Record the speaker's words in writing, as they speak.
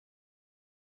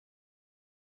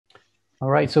All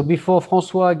right. So before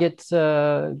Francois gets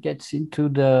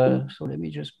into so let me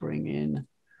just bring in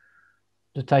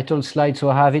the title slide.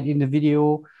 So I have it in the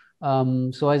video.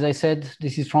 So as I said,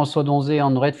 this is Francois Donzé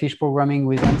on Redfish programming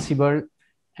with Ansible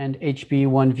and HPE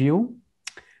OneView.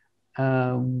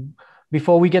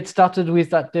 Before we get started with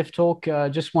that dev talk, I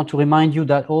just want to remind you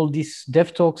that all these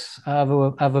dev talks have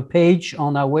a page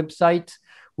on our website,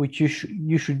 which you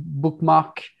should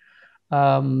bookmark.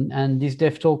 And these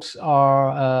dev talks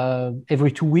are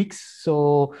every 2 weeks.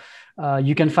 So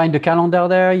you can find the calendar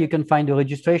there. You can find the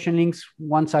registration links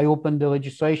once I open the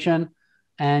registration.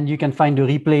 And you can find the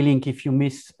replay link if you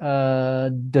miss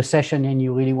the session and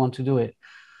you really want to do it.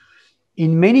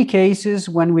 In many cases,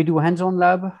 when we do hands-on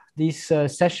lab, this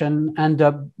session end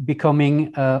up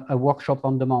becoming a workshop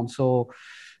on demand. So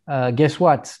guess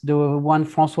what? The one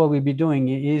Francois will be doing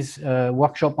is a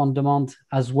workshop on demand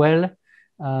as well.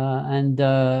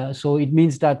 So it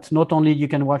means that not only you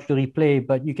can watch the replay,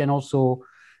 but you can also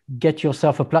get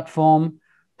yourself a platform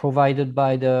provided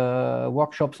by the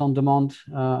workshops on demand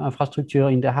infrastructure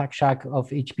in the Hack Shack of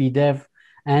HPE Dev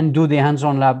and do the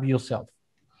hands-on lab yourself.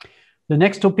 The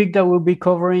next topic that we'll be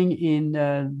covering in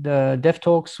the Dev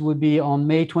Talks will be on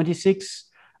May 26th.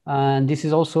 And this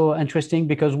is also interesting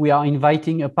because we are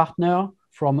inviting a partner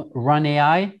from Run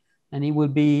AI, and Guy will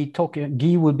be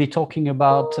talking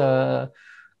about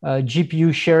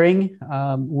GPU sharing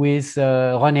with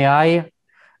Run AI.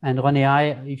 And Run AI,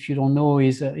 if you don't know,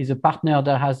 is a partner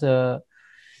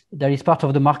that is part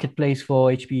of the marketplace for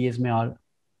HPE Ezmeral.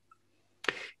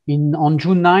 On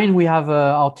June 9, we have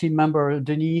our team member,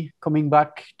 Denis, coming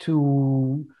back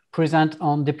to present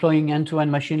on deploying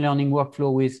end-to-end machine learning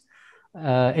workflow with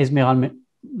Ezmeral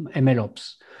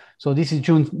MLOps. So this is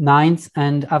June 9th.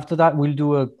 And after that, we'll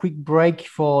do a quick break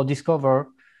for Discover,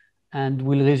 and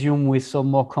we'll resume with some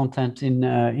more content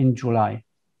in July.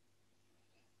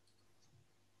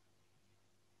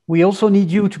 We also need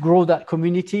you to grow that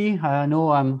community. I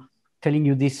know I'm telling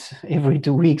you this every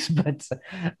 2 weeks, but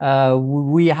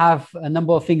we have a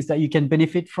number of things that you can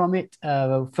benefit from it.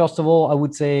 First of all, I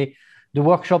would say the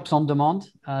workshops on demand.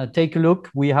 Take a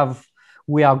look. We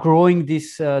are growing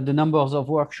the numbers of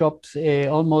workshops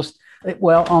almost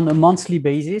on a monthly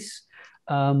basis.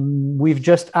 We've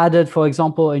just added, for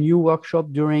example, a new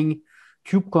workshop during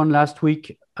KubeCon last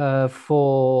week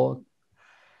for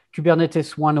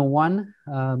Kubernetes 101.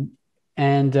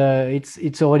 And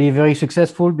it's already very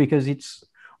successful because it's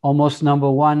almost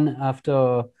 #1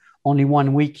 after only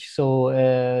 1 week. So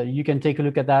you can take a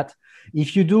look at that.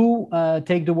 If you do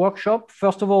take the workshop,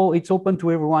 first of all, it's open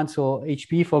to everyone. So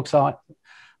HPE folks are,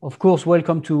 of course,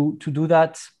 welcome to do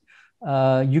that.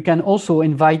 You can also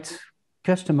invite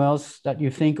customers that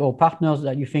you think or partners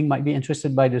that you think might be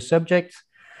interested by the subject.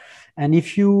 And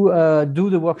if you do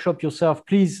the workshop yourself,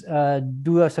 please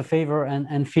do us a favor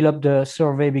and fill up the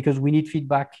survey because we need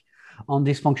feedback on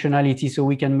this functionality so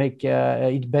we can make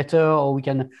it better or we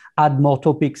can add more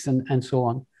topics and so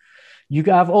on. You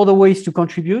have other ways to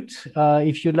contribute.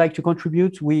 If you'd like to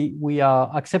contribute, we are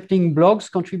accepting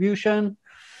blogs contribution,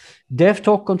 dev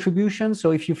talk contribution.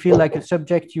 So if you feel like a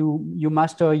subject you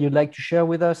master, you'd like to share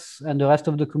with us and the rest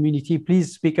of the community,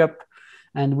 please speak up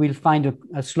and we'll find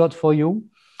a slot for you.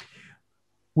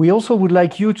 We also would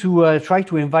like you to try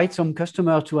to invite some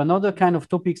customers to another kind of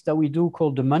topics that we do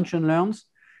called the Munch and Learns.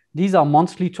 These are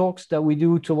monthly talks that we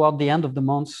do toward the end of the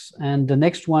month. And the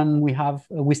next one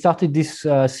we started this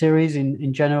series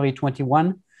in January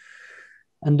 21.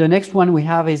 And the next one we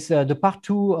have is the part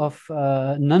 2 of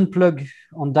an unplug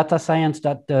on data science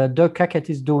that Doug Cackett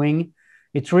is doing.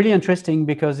 It's really interesting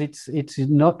because it's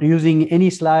not using any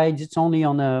slides. It's only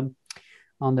on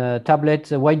a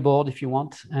tablet, a whiteboard if you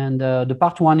want. And the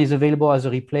part 1 is available as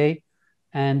a replay.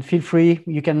 And feel free,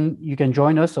 you can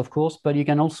join us, of course, but you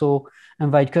can also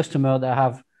invite customers that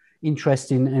have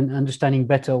interest in understanding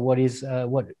better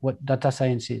what data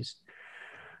science is.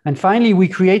 And finally, we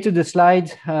created a slide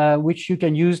which you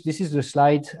can use. This is the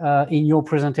slide in your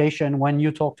presentation when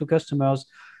you talk to customers,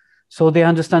 so they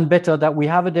understand better that we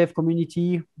have a dev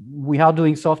community, we are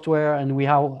doing software, and we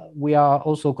are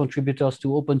also contributors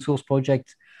to open source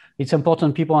projects. It's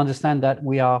important people understand that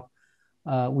we are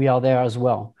there as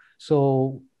well.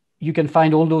 So you can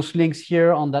find all those links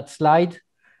here on that slide,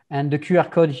 and the QR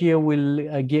code here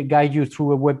will guide you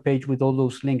through a web page with all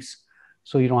those links,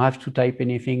 so you don't have to type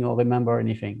anything or remember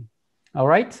anything. All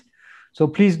right. So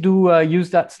please do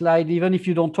use that slide. Even if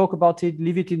you don't talk about it,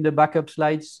 leave it in the backup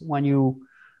slides when you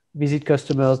visit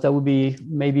customers. That would be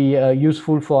maybe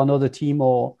useful for another team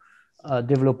or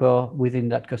developer within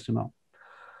that customer.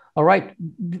 All right.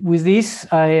 With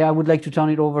this, I would like to turn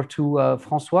it over to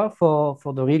Francois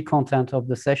for the real content of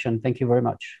the session. Thank you very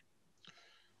much.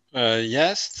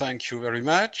 Yes, thank you very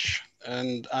much.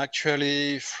 And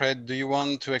actually, Fred, do you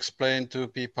want to explain to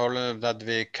people that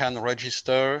they can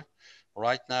register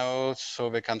right now so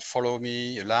they can follow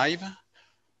me live?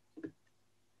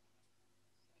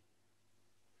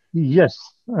 Yes,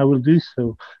 I will do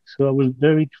so. So I will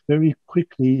very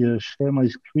quickly share my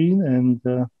screen and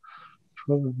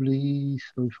probably,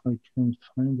 so if I can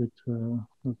find it,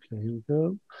 okay, here we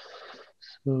go.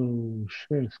 So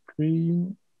share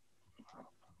screen,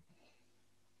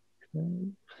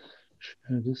 okay,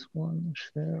 share this one,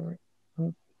 share,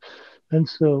 up. And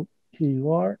so here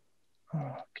you are.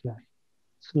 Okay,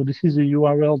 so this is a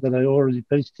URL that I already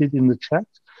pasted in the chat.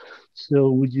 So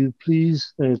would you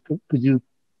please, could you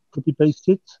copy paste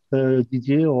it,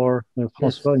 Didier or Yes.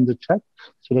 Francois in the chat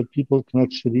so that people can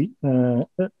actually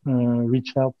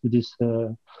reach out to this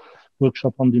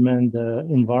workshop on demand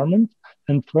environment.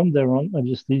 And from there on,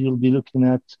 obviously, you'll be looking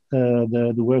at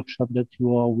the workshop that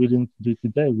you are willing to do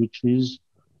today, which is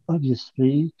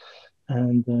obviously,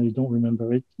 and you don't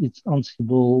remember it, it's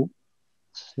Ansible.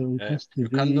 So it has to You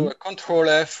can do be, a Control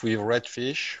F with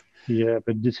Redfish. yeah,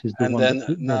 but this is the And one then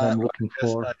that now I'm looking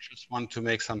for. I just want to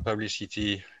make some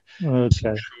publicity Okay.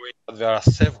 showing that there are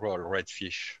several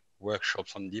Redfish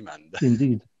workshops on demand.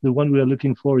 Indeed. The one we are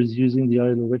looking for is using the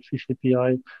iLO Redfish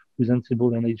API with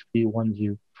Ansible and HPE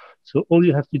OneView. So all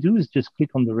you have to do is just click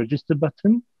on the register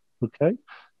button, okay?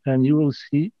 And you will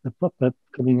see a pop-up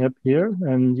coming up here,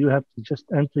 and you have to just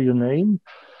enter your name,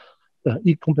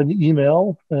 company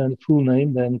email, and full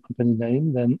name, then company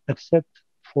name, then accept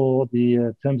for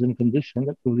the terms and condition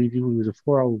that will leave you with a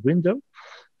 4-hour window,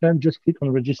 and just click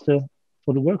on register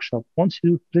for the workshop. Once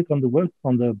you click on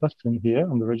the button here,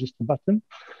 on the register button,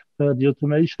 the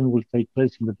automation will take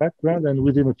place in the background, and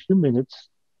within a few minutes,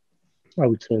 I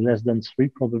would say less than three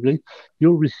probably,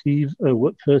 you'll receive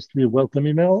firstly a welcome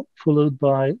email, followed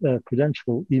by a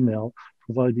credential email,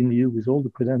 providing you with all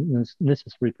the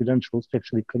necessary credentials to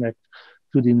actually connect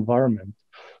to the environment.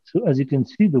 So as you can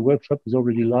see, the workshop is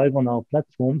already live on our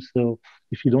platform. So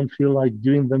if you don't feel like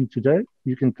doing them today,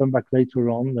 you can come back later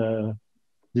on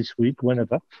this week,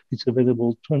 whenever. It's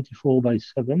available 24 by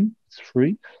 7. It's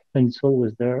free, and it's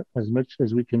always there as much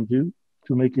as we can do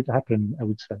to make it happen, I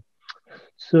would say.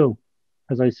 So,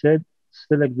 as I said,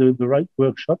 select the right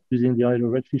workshop using the iLO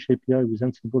Redfish API with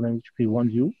Ansible and HPE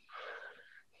OneView.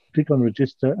 Click on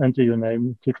register, enter your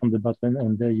name, click on the button,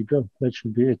 and there you go. That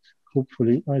should be it.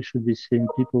 Hopefully, I should be seeing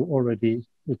people already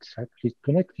exactly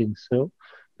connecting. So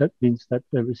that means that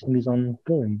everything is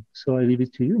ongoing. So I leave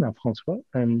it to you now, Francois,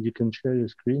 and you can share your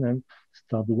screen and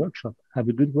start the workshop. Have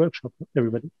a good workshop,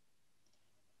 everybody.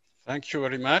 Thank you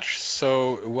very much.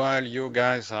 So while you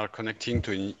guys are connecting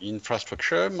to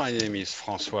infrastructure, my name is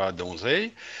François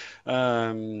Donzé.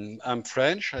 I'm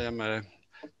French. I am a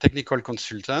technical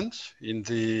consultant in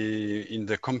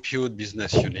the compute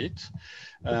business unit.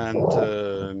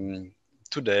 And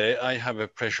today I have a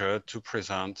pleasure to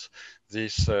present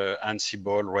this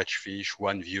Ansible, Redfish,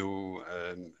 OneView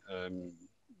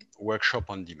workshop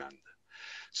on demand.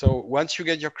 So once you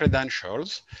get your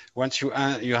credentials, once you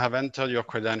have entered your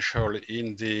credential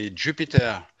in the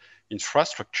Jupyter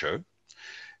infrastructure,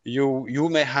 you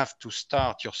may have to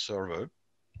start your server.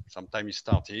 Sometimes it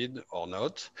started or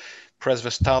not. Press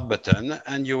the start button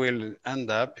and you will end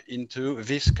up into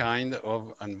this kind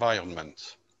of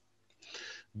environment.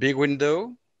 Big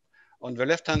window. On the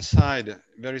left-hand side,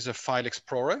 there is a file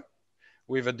explorer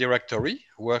with a directory,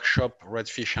 workshop,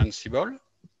 Redfish, Ansible.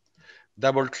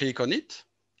 Double click on it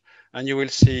and you will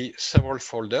see several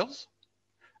folders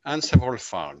and several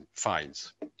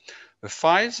files. The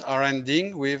files are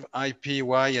ending with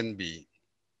IPYNB.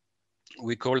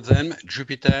 We call them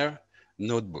Jupyter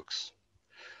notebooks.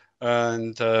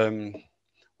 And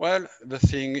well, the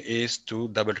thing is to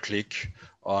double click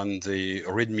on the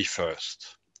README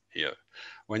first here.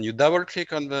 When you double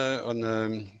click on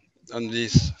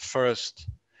this first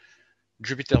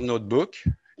Jupyter notebook,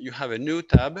 you have a new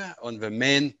tab on the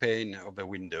main pane of the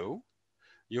window.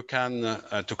 You can,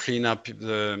 to clean up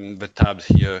the tabs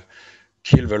here,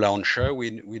 kill the launcher.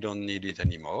 We don't need it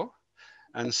anymore.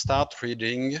 And start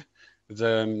reading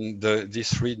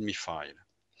this README file.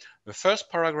 The first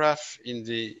paragraph in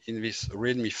this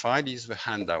README file is the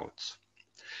handout.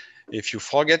 If you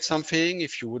forget something,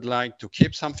 if you would like to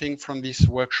keep something from this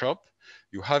workshop,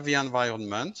 you have the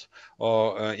environment,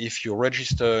 or if you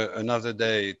register another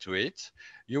day to it,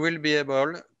 you will be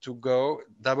able to go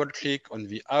double click on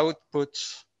the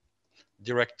outputs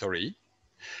directory,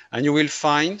 and you will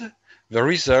find the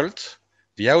result,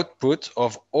 the output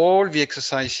of all the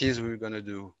exercises we're going to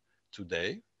do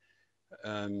today,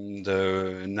 and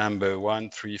number 1,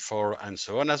 3, 4, and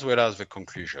so on, as well as the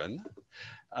conclusion.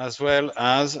 as well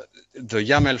as the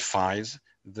YAML files,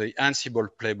 the Ansible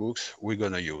playbooks we're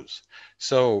going to use.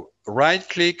 So right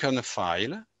click on a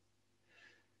file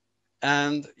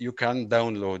and you can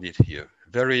download it here.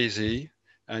 Very easy,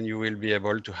 and you will be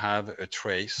able to have a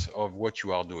trace of what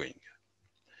you are doing.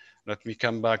 Let me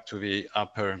come back to the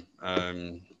upper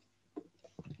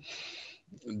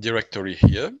directory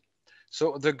here.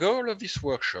 So the goal of this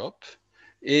workshop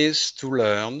is to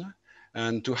learn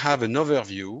and to have an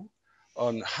overview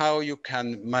on how you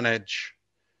can manage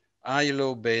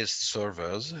iLO-based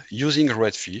servers using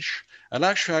Redfish, and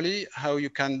actually how you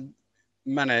can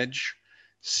manage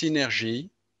Synergy,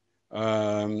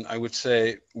 I would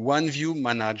say OneView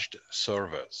managed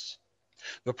servers.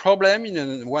 The problem in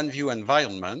a OneView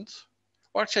environment,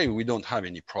 well, actually we don't have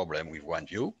any problem with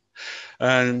OneView.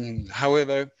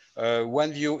 However,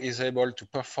 OneView is able to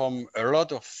perform a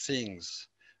lot of things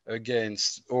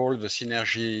against all the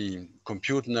Synergy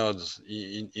compute nodes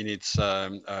in its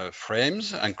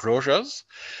frames and closures.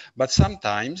 But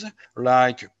sometimes,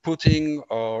 like putting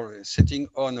or setting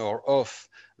on or off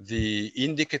the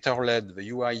indicator LED, the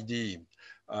UID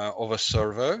of a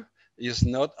server is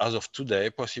not, as of today,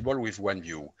 possible with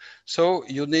OneView. So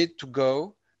you need to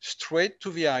go straight to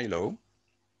the iLO,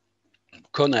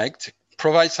 connect,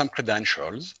 provide some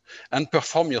credentials, and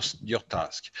perform your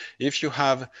task. If you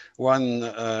have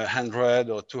 100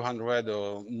 or 200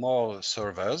 or more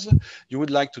servers, you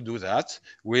would like to do that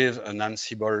with an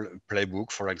Ansible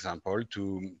playbook, for example,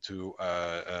 to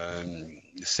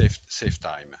save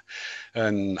time.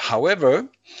 And however,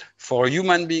 for a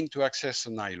human being to access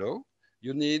an iLO,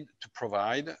 you need to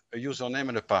provide a username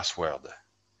and a password,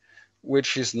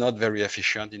 which is not very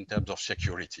efficient in terms of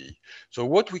security. So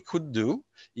what we could do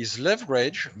is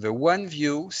leverage the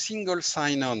OneView single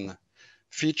sign-on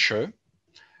feature.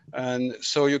 And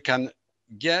so you can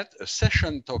get a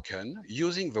session token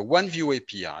using the OneView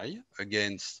API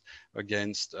against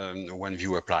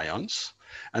OneView appliance,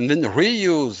 and then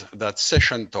reuse that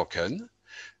session token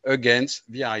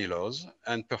against the iLOs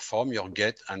and perform your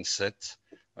get and set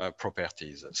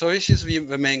properties. So this is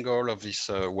the main goal of this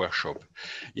workshop.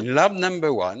 In lab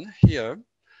number 1 here,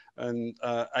 and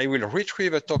I will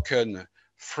retrieve a token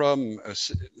from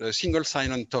a single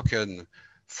sign-on token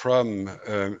from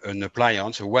an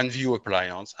appliance, a OneView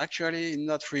appliance. Actually,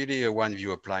 not really a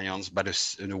OneView appliance, but a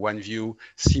OneView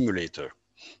simulator.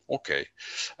 Okay.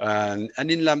 And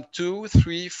in lab 2,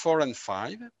 3, 4, and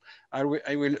 5, I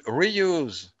will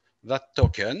reuse that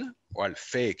token, well,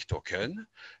 fake token,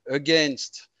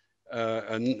 against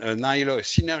an iLO, a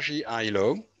Synergy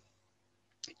iLO,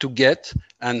 to get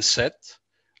and set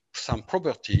some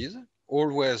properties,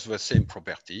 always the same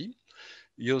property,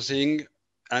 using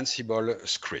Ansible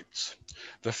scripts.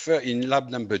 In lab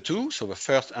number 2, so the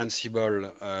first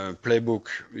Ansible playbook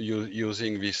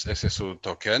using this SSO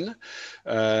token,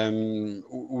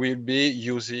 will be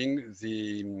using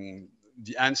the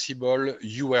Ansible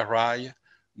URI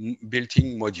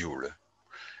built-in module.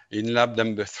 In lab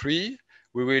number 3,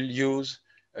 we will use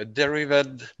a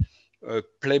derived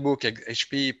playbook,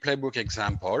 HPE playbook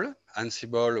example,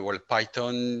 Ansible, well,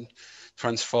 Python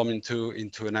transformed into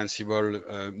an Ansible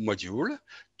module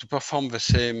to perform the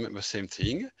same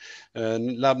thing.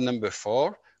 Lab number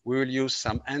 4, we will use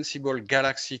some Ansible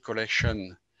Galaxy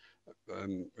collection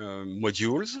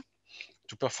modules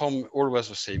to perform always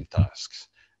the same tasks.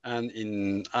 And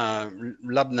in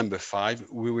lab number 5,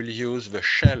 we will use the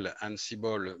shell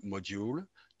Ansible module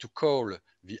to call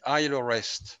the iLO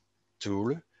REST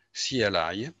tool,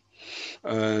 CLI,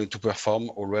 to perform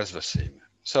always the same.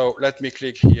 So let me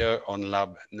click here on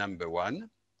lab number 1.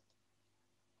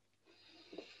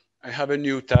 I have a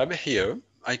new tab here.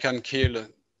 I can kill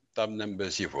tab number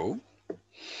 0.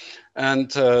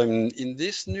 And in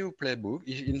this new playbook,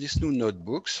 in this new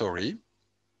notebook, sorry,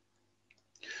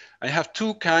 I have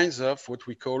 2 kinds of what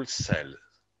we call cells.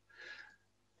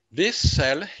 This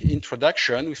cell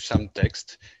introduction with some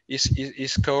text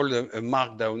is called a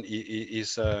markdown.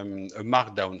 Is a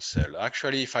markdown cell.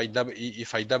 Actually, if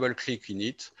I double click in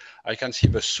it, I can see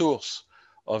the source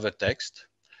of the text.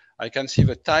 I can see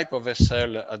the type of a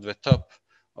cell at the top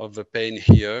of the pane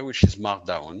here, which is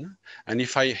markdown. And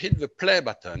if I hit the play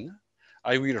button,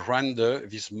 I will render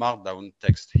this markdown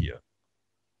text here.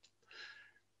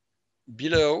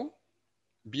 Below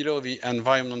the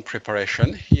environment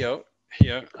preparation, here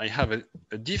I have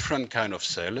a different kind of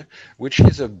cell, which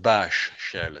is a bash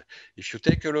shell. If you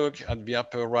take a look at the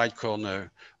upper right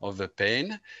corner of the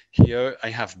pane, here I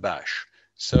have bash.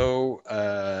 So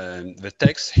the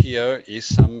text here is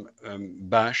some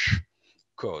bash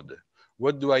code.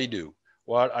 What do I do?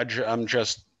 Well, I'm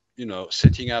just you know,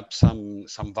 setting up some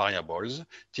variables,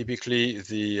 typically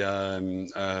the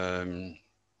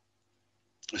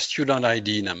student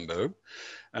ID number,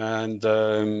 and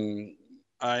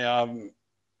I am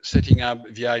setting up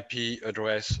the IP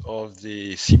address of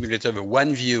the simulator, the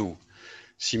OneView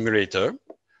simulator,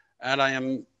 and I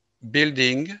am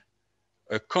building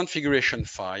a configuration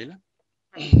file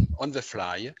on the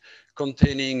fly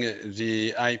containing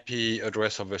the IP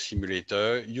address of the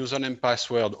simulator, username,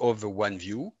 password of the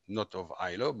OneView, not of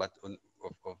iLO, but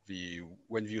of the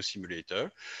OneView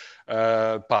simulator,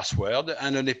 password,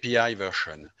 and an API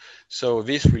version. So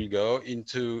this will go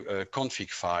into a config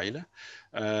file,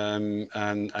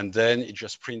 and then it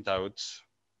just print out,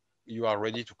 you are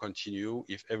ready to continue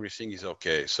if everything is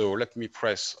okay. So let me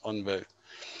press on the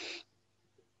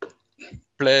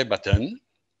play button.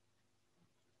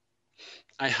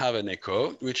 I have an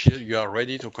echo, which is you are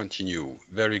ready to continue.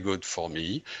 Very good for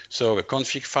me. So the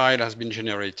config file has been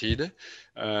generated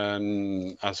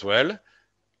as well.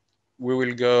 We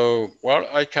will go, well,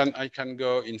 I can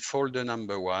go in folder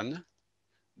number 1,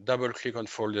 double click on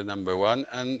folder number 1,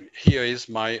 and here is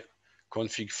my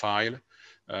config file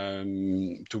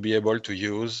to be able to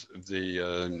use the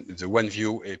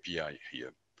OneView API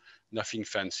here. Nothing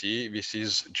fancy. This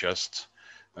is just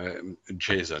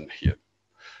JSON here.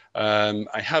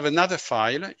 I have another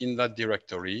file in that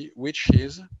directory, which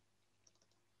is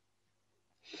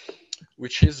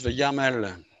the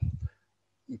YAML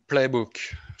playbook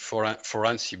for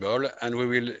Ansible, and we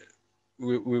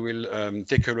will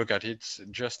take a look at it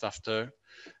just after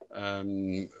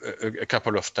a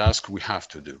couple of tasks we have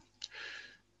to do.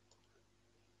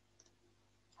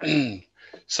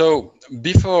 So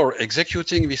before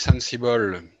executing this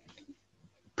Ansible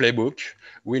playbook,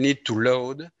 we need to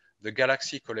load the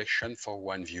Galaxy collection for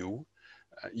OneView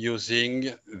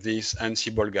using this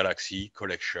Ansible Galaxy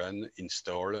collection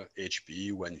install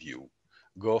HPE OneView.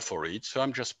 Go for it. So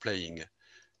I'm just playing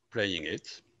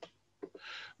it.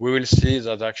 We will see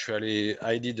that actually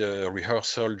I did a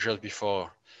rehearsal just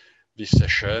before this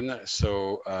session.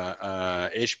 So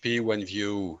HPE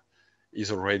OneView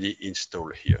is already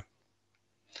installed here.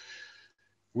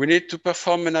 We need to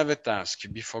perform another task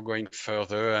before going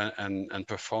further and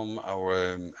perform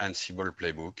our Ansible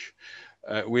playbook.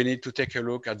 We need to take a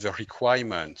look at the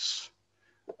requirements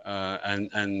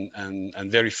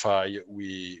and verify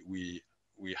we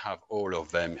have all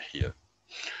of them here.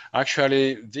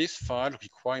 Actually, this file,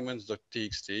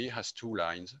 requirements.txt, has 2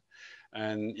 lines,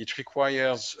 and it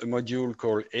requires a module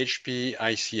called HPE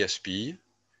ICSP.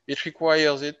 It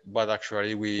requires it, but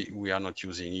actually we are not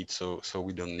using it, so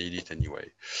we don't need it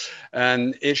anyway.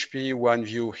 And HPE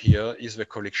OneView here is the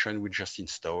collection we just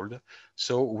installed,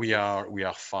 so we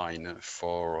are fine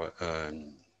for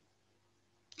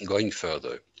going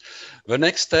further. The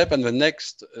next step and the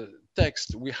next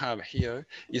text we have here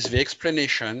is the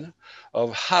explanation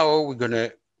of how we're going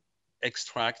to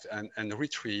extract and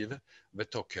retrieve the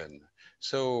token.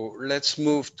 So let's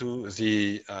move to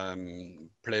the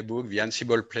playbook, the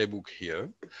Ansible playbook here,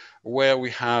 where we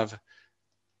have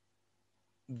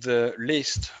the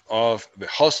list of the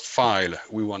host file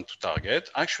we want to target.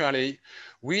 Actually,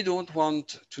 we don't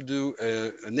want to do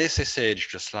an SSH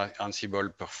just like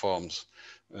Ansible performs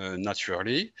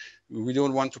naturally. We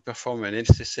don't want to perform an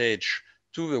SSH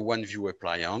to the OneView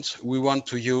appliance. We want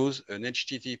to use an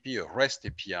HTTP or REST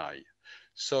API.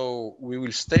 So we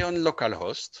will stay on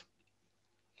localhost.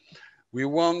 We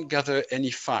won't gather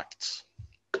any facts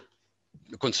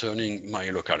concerning my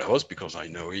localhost because I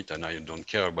know it and I don't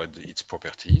care about its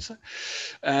properties.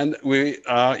 And we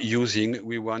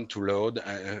want to load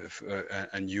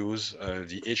and use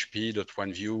the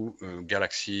HPE.OneView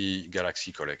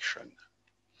Galaxy collection.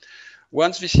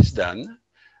 Once this is done,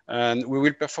 and we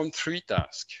will perform 3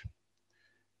 tasks.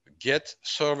 Get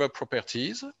server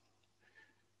properties,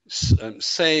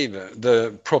 save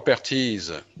the properties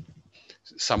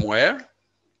somewhere,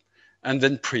 and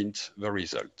then print the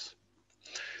result.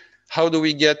 How do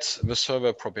we get the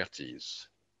server properties?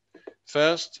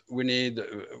 First, we need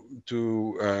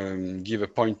to give a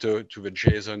pointer to the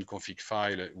JSON config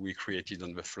file we created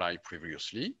on the fly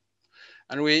previously.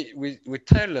 And we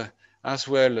tell as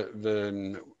well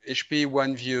the HPE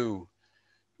OneView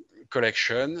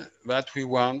collection that we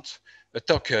want a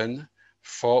token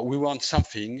for, we want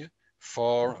something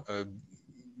for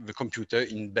the computer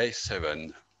in base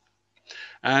 7.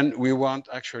 And we want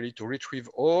actually to retrieve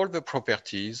all the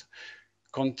properties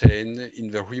contained in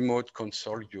the remote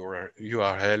console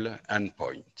URL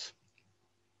endpoint.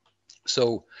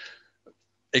 So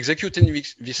executing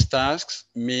these tasks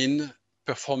mean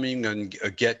performing a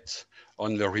get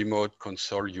on the remote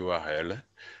console URL.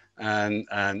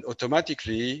 And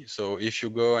automatically, so if you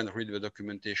go and read the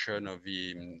documentation of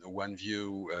the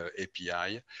OneView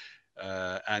API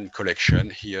and collection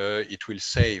here, it will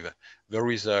save the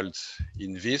results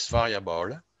in this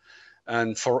variable.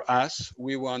 And for us,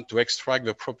 we want to extract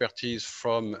the properties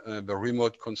from the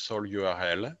remote console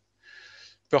URL,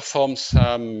 perform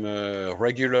some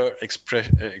regular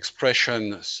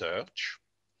expression search,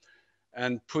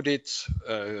 and put it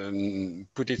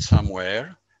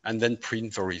somewhere, and then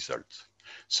print the result.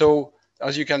 So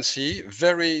as you can see,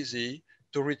 very easy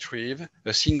to retrieve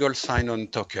a single sign-on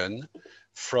token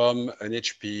from an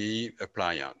HPE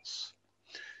appliance.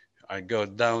 I go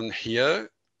down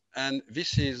here, and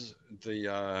this is the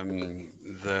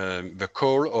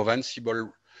call of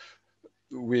Ansible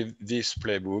with this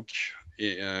playbook,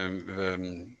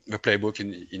 the playbook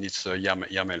in its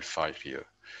YAML file here.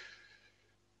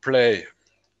 Play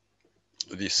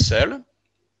this cell,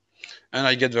 and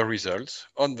I get the results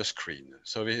on the screen.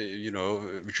 So, you know,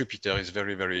 Jupyter is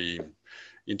very, very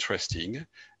interesting.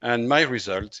 And my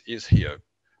result is here.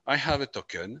 I have a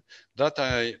token that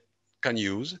I can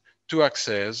use to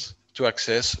access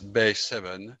base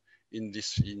 7 in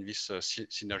this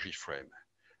synergy frame.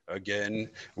 Again,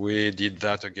 we did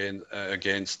that again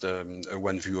against a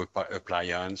OneView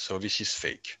appliance. So this is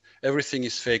fake. Everything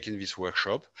is fake in this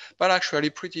workshop, but actually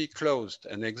pretty close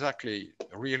and exactly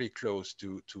really close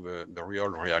to the real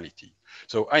reality.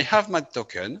 So I have my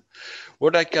token.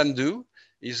 What I can do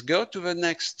is go to the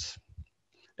next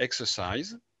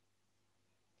exercise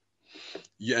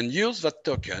and use that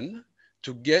token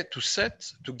to get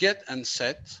and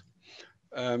set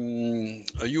a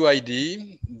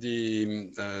UID,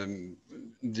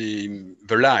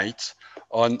 the light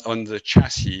on the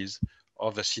chassis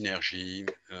of the Synergy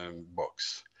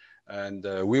box. And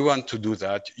we want to do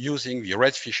that using the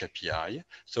Redfish API.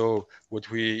 So what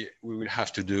we will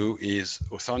have to do is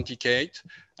authenticate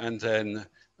and then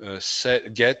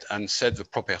get and set the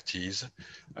properties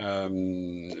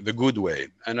the good way.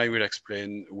 And I will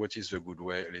explain what is the good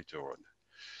way later on.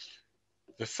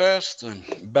 The first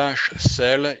bash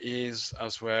cell is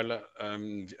as well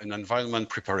an environment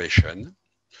preparation,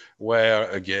 where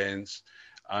again,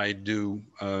 I do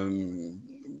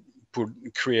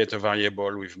create a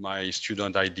variable with my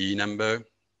student ID number.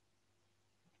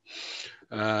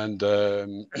 And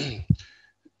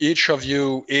each of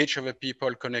the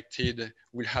people connected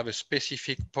will have a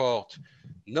specific port,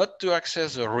 not to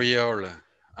access a real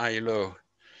iLO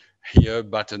here,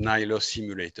 but an iLO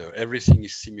simulator. Everything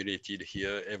is simulated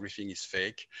here, everything is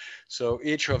fake. So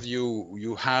each of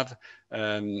you have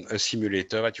a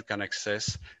simulator that you can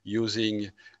access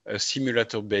using a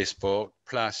simulator-based port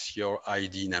plus your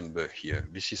ID number here.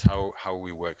 This is how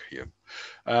we work here.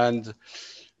 And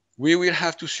we will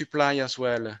have to supply as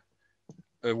well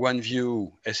a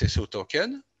OneView SSO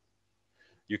token.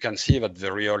 You can see that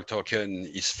the real token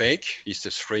is fake. It's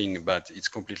a string, but it's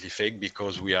completely fake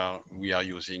because we are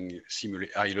using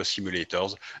iLO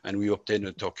simulators, and we obtain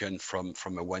a token from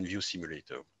a OneView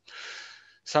simulator.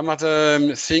 Some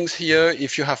other things here,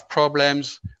 if you have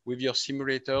problems with your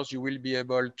simulators, you will be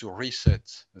able to reset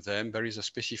them. There is a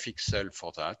specific cell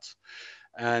for that.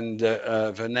 And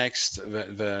the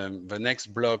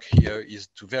next block here is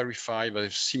to verify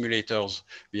that simulators,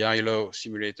 the iLO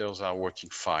simulators are working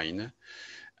fine.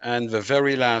 And the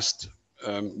very last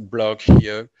block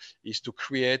here is to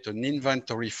create an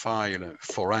inventory file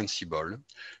for Ansible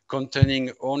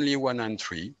containing only one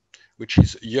entry, which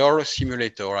is your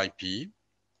simulator IP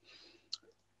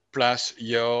plus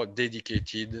your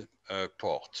dedicated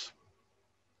port.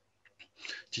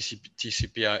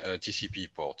 TCP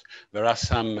port. There are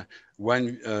some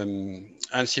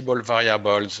Ansible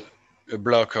variables, a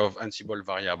block of Ansible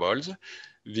variables.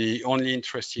 The only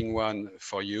interesting one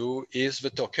for you is the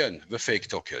token, the fake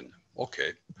token.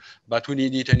 Okay, but we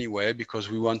need it anyway because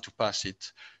we want to pass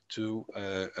it to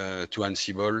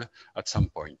Ansible at some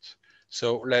point.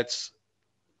 So let's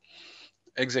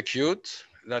execute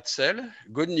that cell.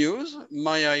 Good news,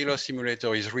 my iLO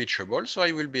simulator is reachable, so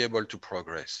I will be able to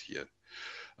progress here.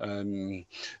 The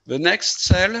next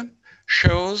cell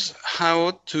shows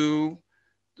how to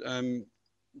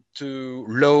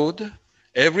load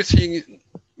everything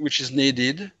which is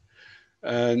needed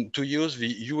to use the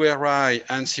URI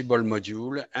Ansible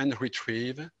module and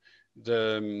retrieve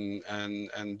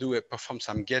and perform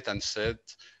some get and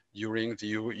set during the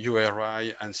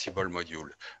URI Ansible module.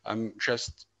 I'm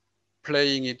just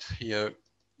playing it here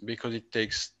because it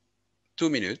takes 2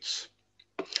 minutes.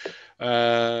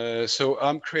 So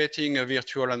I'm creating a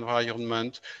virtual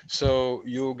environment so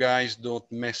you guys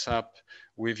don't mess up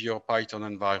with your Python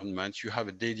environment. You have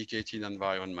a dedicated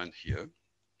environment here.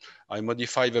 I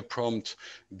modify the prompt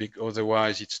because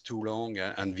otherwise it's too long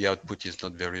and the output is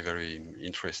not very, very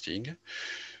interesting.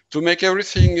 To make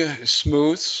everything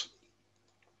smooth,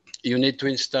 you need to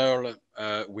install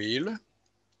Wheel.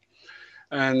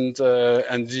 And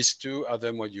these two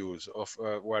other modules of,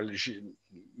 well,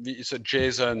 it's a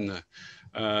JSON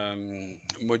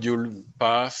module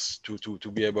path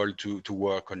to be able to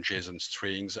work on JSON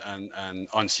strings, and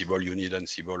Ansible. You need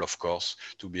Ansible, of course,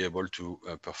 to be able to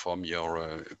perform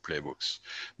your playbooks.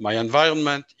 My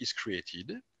environment is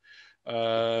created.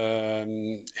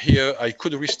 Here I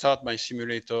could restart my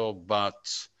simulator,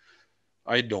 but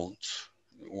I don't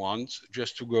want,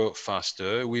 just to go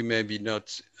faster. We may be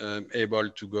not able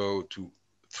to go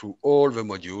through all the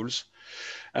modules.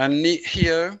 And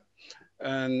here,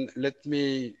 and let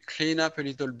me clean up a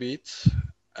little bit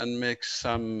and make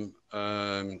some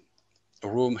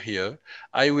room here.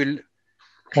 I will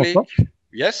click.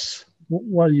 Yes?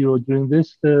 While you're doing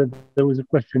this, there was a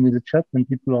question in the chat, and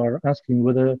people are asking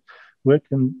whether where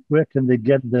can they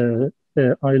get the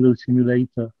iLO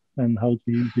simulator and how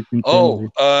to use it internally.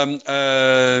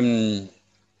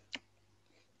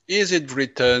 Is it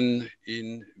written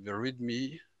in the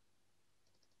README?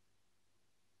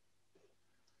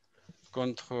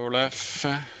 Control F.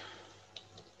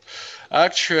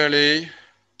 Actually,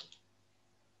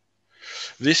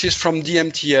 this is from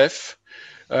DMTF.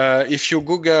 If you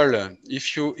Google,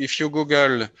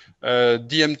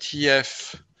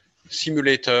 DMTF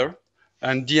simulator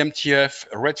and DMTF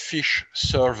Redfish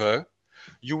server,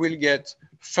 you will get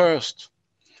first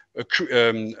a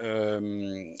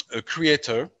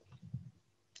creator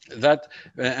that,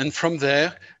 and from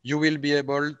there you will be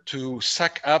able to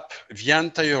suck up the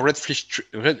entire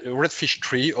Redfish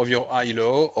tree of your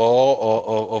iLO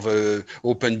or of a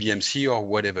OpenBMC or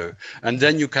whatever, and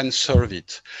then you can serve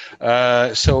it.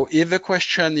 So if the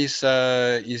question is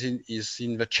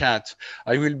in the chat,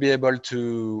 I will be able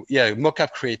to, yeah,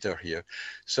 mockup creator here.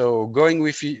 So going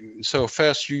with it, so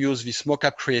first you use this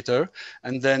mockup creator,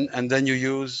 and then you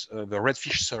use the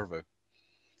Redfish server.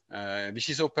 This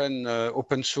is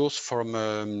open source from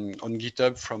on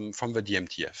GitHub from the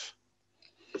DMTF.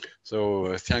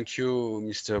 So thank you,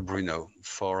 Mr. Bruno,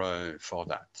 for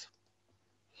that.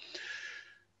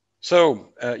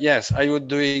 So yes, I was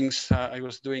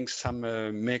doing some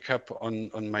makeup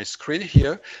on my screen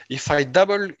here. If I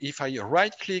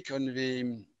right click on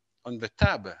the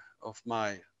tab of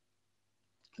my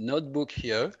notebook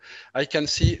here, I can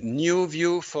see new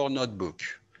view for notebook.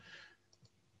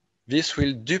 This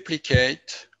will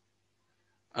duplicate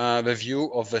the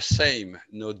view of the same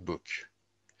notebook.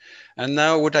 And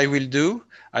now what I will do,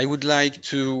 I would like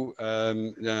to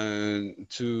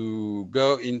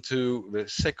go into the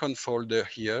second folder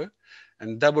here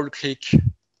and double click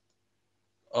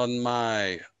on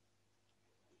my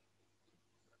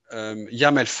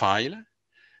YAML file.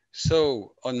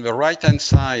 So on the right-hand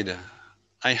side,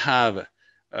 I have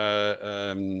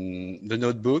the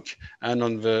notebook, and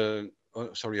on the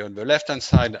on the left-hand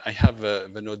side, I have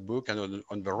the notebook, and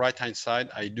on the right-hand side,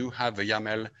 I do have a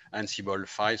YAML Ansible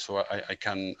file, so I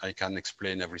can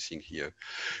explain everything here.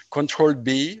 Control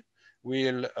B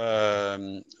will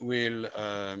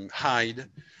hide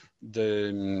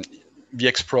the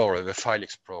Explorer, the file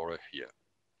Explorer here.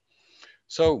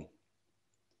 So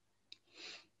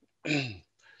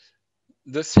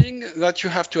the thing that you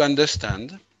have to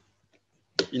understand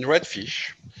in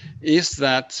Redfish is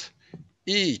that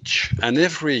each and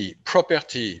every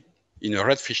property in a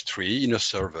Redfish tree, in a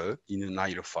server, in an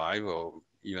iLO 5 or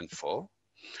even 4,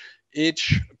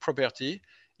 each property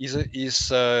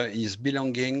is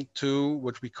belonging to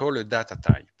what we call a data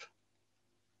type.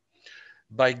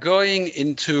 By going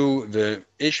into the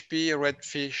HPE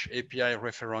Redfish API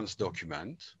reference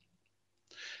document,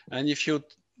 and if you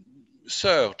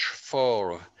search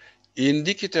for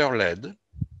indicator LED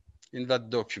in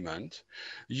that document,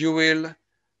 you will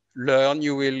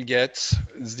get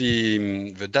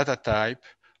the data type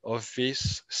of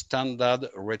this standard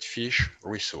Redfish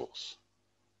resource.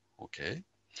 Okay,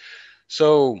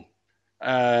 so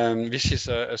this is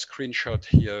a screenshot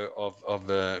here of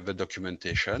the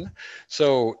documentation.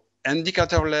 So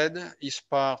indicator LED is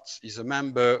a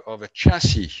member of a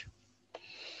chassis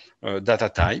data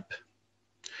type,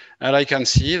 and I can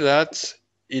see that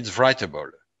it's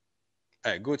writable.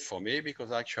 Good for me,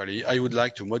 because actually I would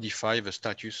like to modify the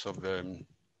status of the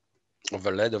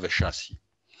LED of a chassis.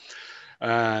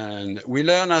 And we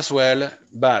learn as well,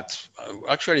 but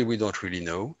actually we don't really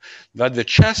know, that the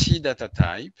chassis data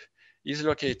type is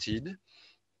located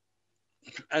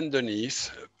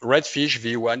underneath Redfish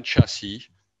v1 chassis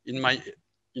in my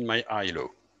iLO.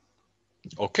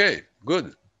 Okay,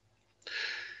 good.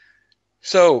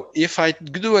 So if I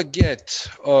do a get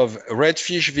of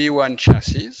Redfish V1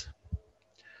 chassis,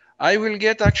 I will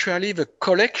get actually the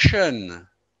collection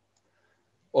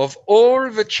of all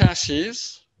the chassis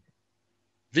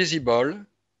visible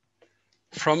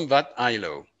from that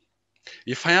iLO.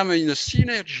 If I am in a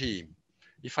synergy,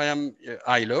 if I am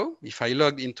iLO, if I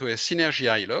log into a synergy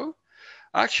iLO,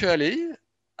 actually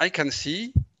I can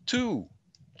see two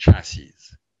chassis.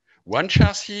 One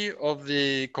chassis of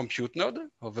the compute node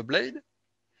of the blade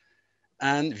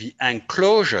and the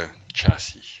enclosure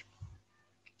chassis.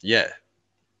 Yeah.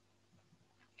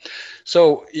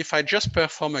 So if I just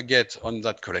perform a get on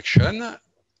that collection,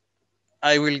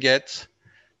 I will get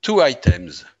two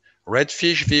items,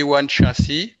 Redfish V1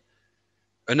 chassis,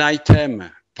 an item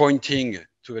pointing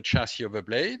to the chassis of the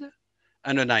blade,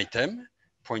 and an item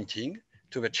pointing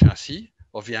to the chassis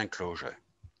of the enclosure.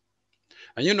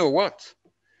 And you know what?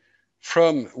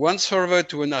 From one server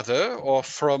to another, or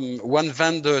from one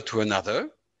vendor to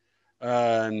another,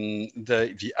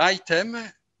 the item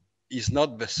is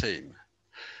not the same.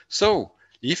 So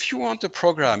if you want a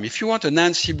program, if you want an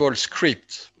Ansible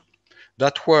script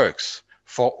that works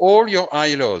for all your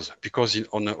iLOs, because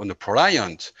on a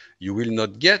ProLiant, you will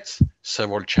not get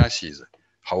several chassis.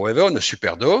 However, on a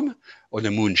Superdome, on a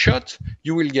Moonshot,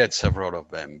 you will get several of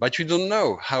them, but you don't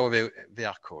know how they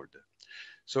are called.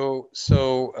 So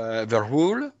the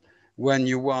rule, when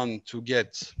you want to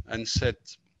get and set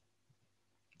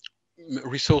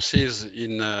resources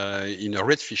in a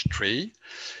Redfish tree,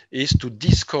 is to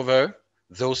discover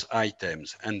those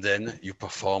items, and then you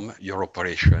perform your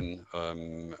operation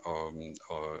on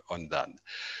that.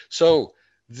 So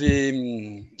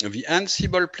the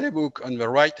Ansible playbook on the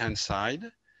right-hand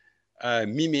side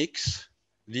mimics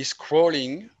this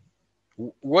crawling,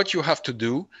 what you have to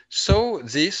do. So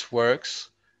this works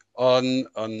on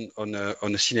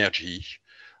a synergy,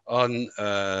 on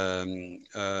a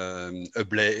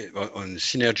blade, on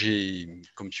synergy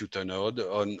computer node,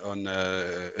 on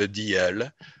a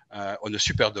DL, on a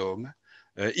Superdome,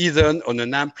 even on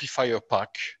an amplifier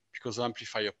pack, because the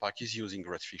amplifier pack is using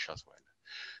Redfish as well.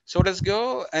 So let's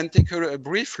go and take a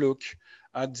brief look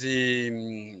at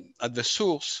the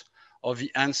source of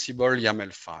the Ansible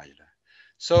YAML file.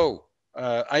 So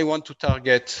I want to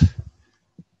target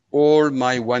all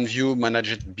my OneView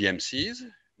managed BMCs,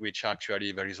 which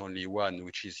actually there is only one,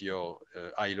 which is your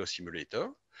iLO simulator.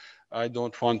 I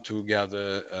don't want to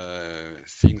gather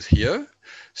things here.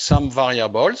 Some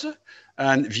variables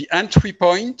and the entry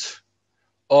point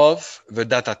of the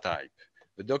data type.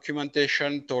 The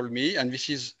documentation told me, and this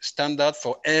is standard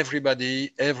for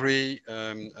everybody, every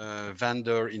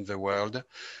vendor in the world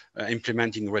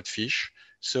implementing Redfish.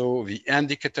 So the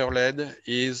indicator LED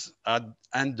is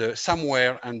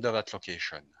somewhere under that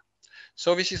location.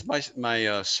 So this is my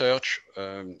search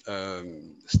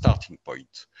starting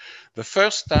point. The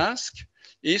first task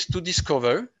is to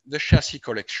discover the chassis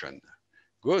collection.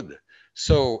 Good.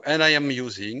 So, and I am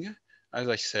using, as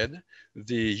I said,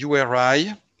 the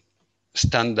URI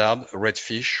standard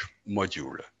Redfish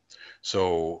module.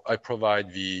 So I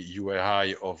provide the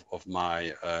URI of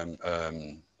my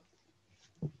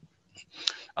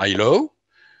iLO,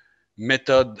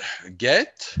 method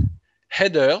get,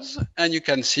 headers, and you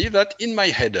can see that in my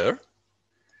header,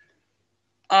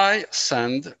 I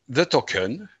send the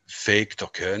token, fake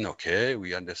token. Okay,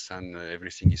 we understand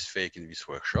everything is fake in this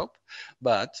workshop,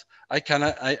 but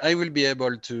I will be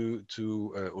able to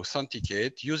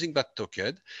authenticate using that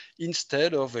token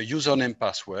instead of a username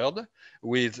password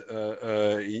with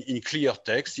in clear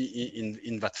text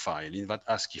in that file, in that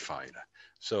ASCII file.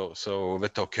 So the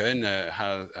token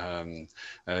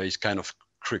is kind of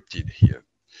crypted here.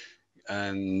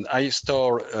 And I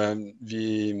store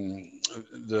the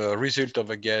result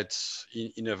of a get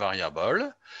in a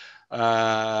variable.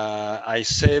 I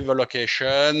save a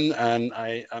location, and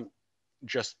I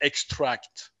just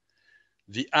extract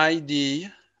the ID.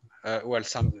 All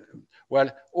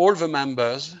the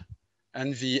members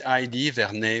and the ID,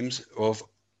 their names of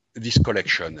this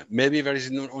collection. Maybe there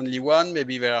is only one,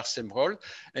 maybe there are several.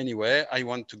 Anyway, I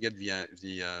want to get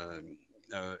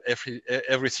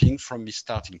everything from the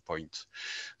starting point.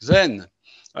 Then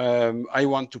I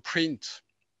want to print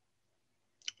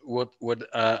what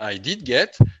I did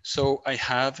get. So I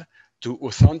have to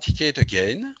authenticate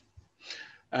again.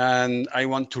 And I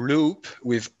want to loop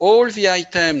with all the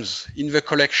items in the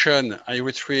collection I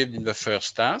retrieved in the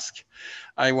first task.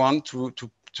 I want to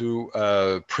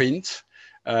print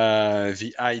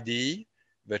the ID,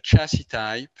 the chassis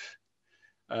type,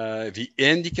 the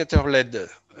indicator LED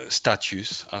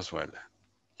status as well.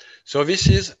 So this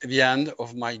is the end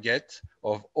of my get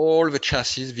of all the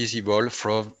chassis visible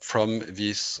from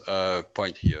this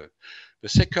point here. The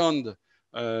second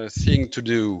thing to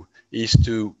do is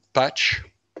to patch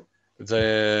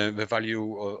the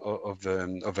value of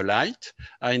the light.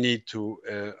 I need to,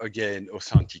 again,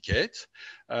 authenticate.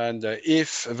 And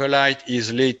if the light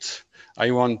is lit,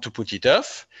 I want to put it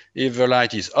off. If the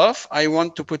light is off, I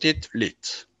want to put it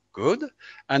lit. Good.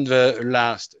 And the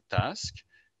last task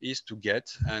is to get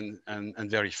and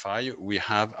verify we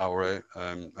have our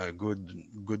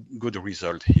good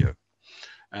result here,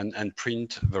 and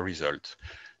print the result.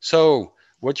 So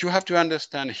what you have to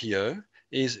understand here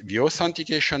is the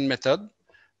authentication method,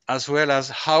 as well as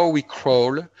how we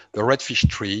crawl the Redfish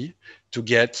tree to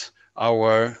get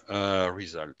our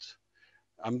result.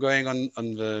 I'm going on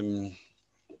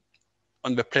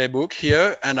the playbook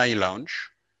here, and I launch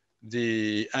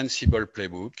the Ansible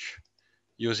playbook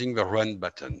using the run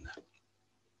button.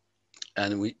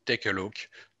 And we take a look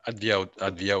at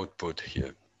the output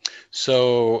here.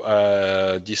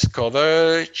 So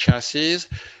discover chassis.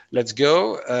 Let's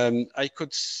go. I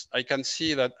can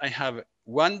see that I have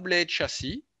one blade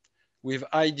chassis with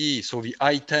ID. So the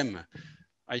item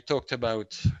I talked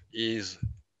about is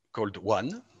called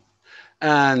 1.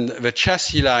 And the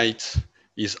chassis light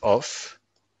is off.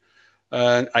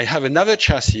 I have another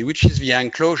chassis, which is the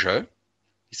enclosure.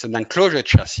 It's an enclosure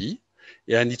chassis,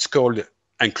 and it's called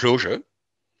enclosure.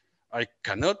 I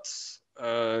cannot,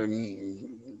 I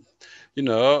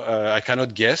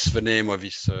cannot guess the name of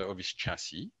this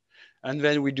chassis. And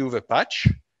then we do the patch,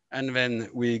 and then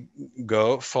we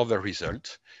go for the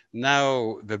result.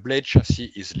 Now the blade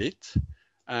chassis is lit,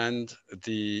 and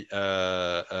the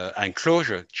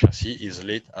enclosure chassis is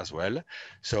lit as well.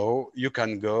 So you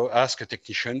can go ask a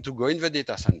technician to go in the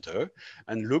data center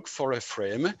and look for a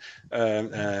frame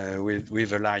with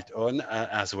the light on,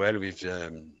 as well with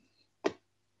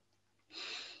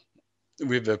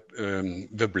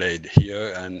the blade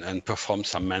here, and perform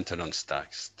some maintenance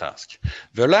task.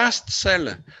 The last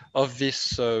cell of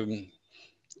this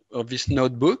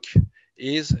notebook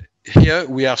is here.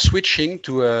 We are switching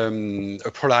to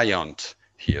a client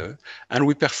here, and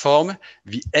we perform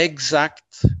the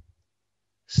exact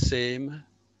same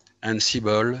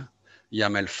Ansible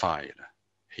YAML file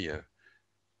here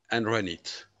and run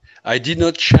it. I did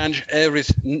not change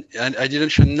everything, and I didn't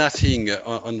change nothing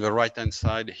on the right-hand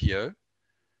side here,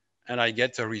 and I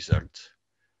get the result.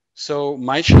 So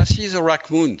my chassis is a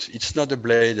rack mount. It's not a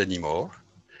blade anymore,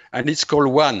 and it's called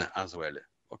 1 as well.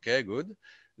 Okay, good.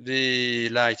 The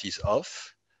light is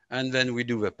off, and then we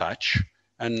do the patch,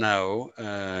 and now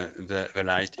the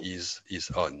light is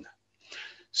on.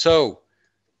 So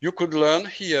you could learn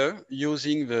here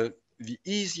using the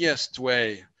easiest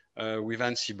way with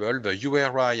Ansible, the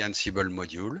URI Ansible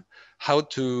module, how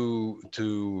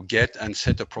to get and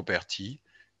set a property,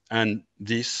 and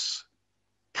this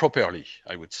properly,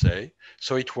 I would say.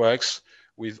 So it works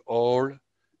with all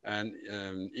and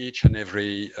each and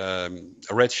every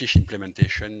Redfish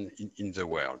implementation in the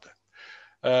world.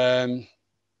 I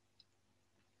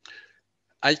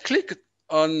click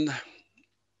on,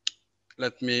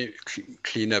 let me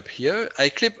clean up here. I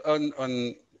click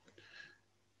on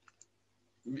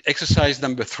exercise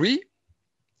number 3,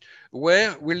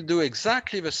 where we'll do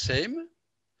exactly the same,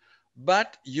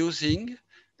 but using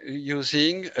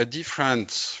a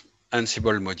different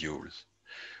Ansible modules.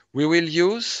 We will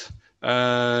use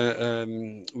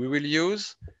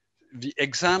the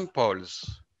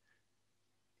examples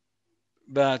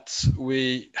that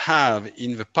we have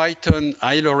in the Python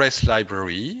iLO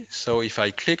library. So if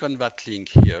I click on that link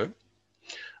here,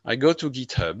 I go to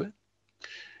GitHub.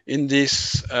 In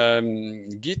this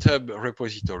GitHub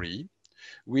repository,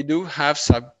 we do have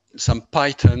some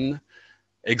Python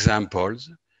examples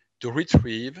to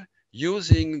retrieve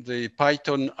using the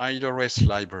Python iLO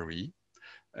library.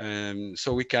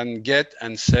 So we can get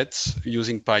and set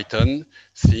using Python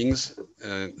things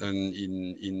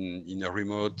in a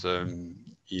remote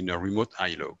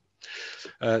iLO.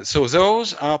 So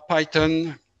those are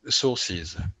Python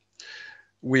sources.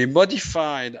 I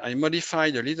modified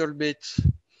a little bit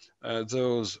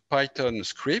those Python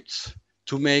scripts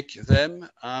to make them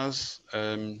as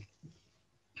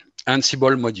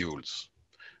Ansible modules.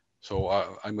 So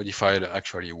I modified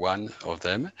actually one of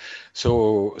them.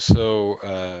 So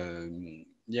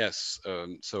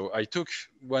I took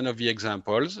one of the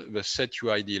examples, the set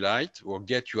UID light or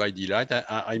get UID light.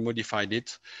 I modified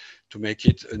it to make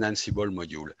it an Ansible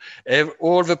module.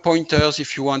 All the pointers,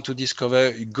 if you want to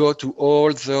discover, you go to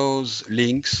all those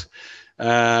links,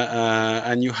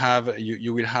 and you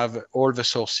will have all the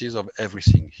sources of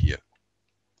everything here.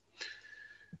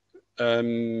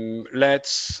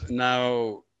 Let's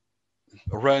now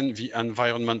run the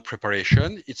environment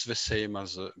preparation. It's the same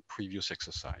as the previous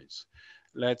exercise.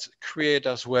 let's create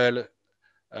as well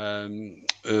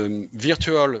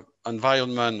virtual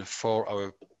environment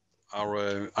for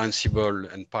our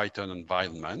Ansible and Python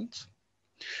environment.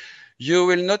 You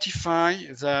will notify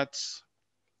that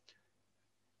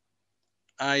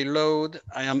I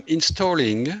am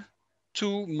installing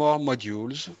 2 more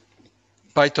modules,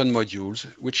 Python modules,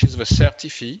 which is the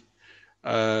Certify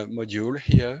module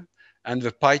here and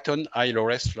the Python iLO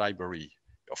REST library.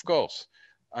 Of course,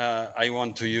 I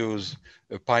want to use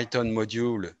a Python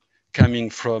module coming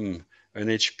from an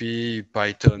HPE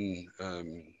Python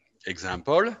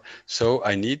example. So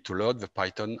I need to load the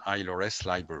Python iLO REST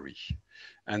library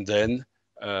and then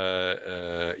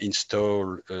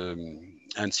install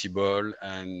Ansible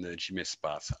and GMS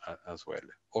path as well.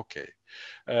 Okay.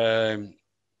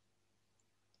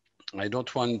 I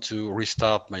don't want to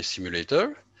restart my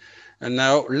simulator. And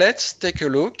now let's take a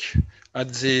look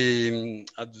at the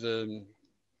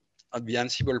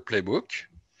Ansible playbook.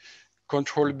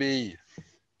 Control B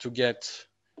to get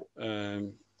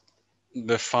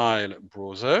the file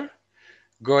browser.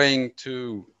 Going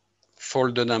to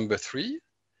folder number 3,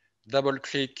 double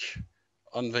click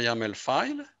on the YAML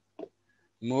file,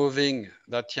 moving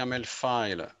that YAML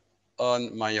file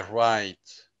on my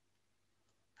right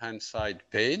hand side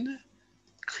pane,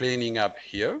 cleaning up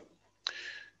here.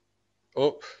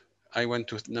 Oh, I went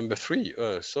to number 3.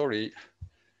 Sorry,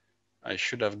 I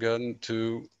should have gone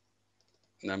to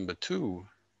number 2.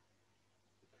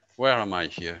 Where am I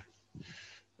here?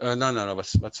 No,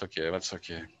 that's okay, that's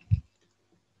okay.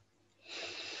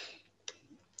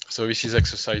 So this is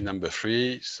exercise number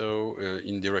 3, so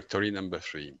in directory number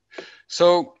 3.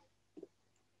 So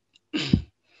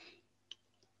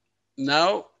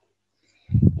now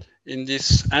in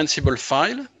this Ansible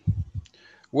file,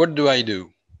 what do?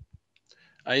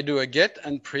 I do a get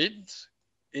and print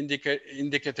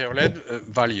indicator-led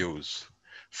values.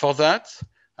 For that,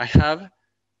 I have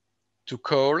to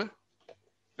call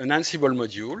an Ansible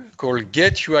module called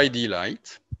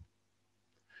getUIDLite,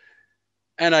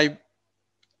 and I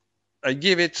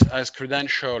give it as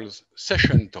credentials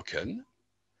session token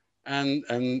and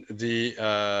the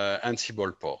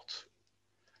Ansible port,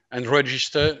 and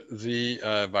register the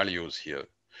values here.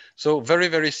 So very,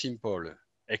 very simple,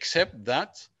 except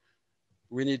that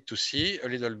we need to see a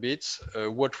little bit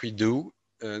what we do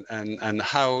and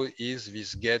how is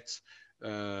this get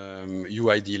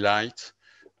UIDLite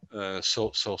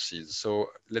sources.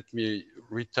 So let me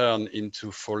return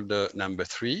into folder number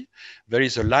 3. There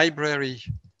is a library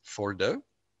folder,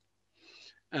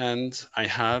 and I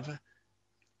have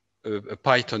a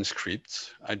Python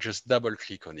script. I just double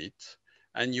click on it,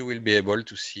 and you will be able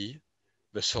to see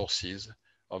the sources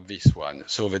of this one.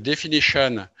 So the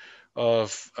definition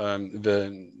of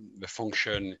the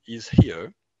function is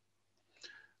here.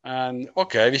 And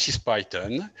okay, this is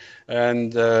Python.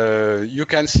 And you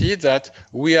can see that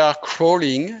we are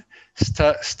crawling,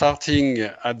 starting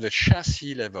at the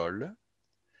chassis level,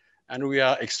 and we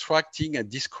are extracting and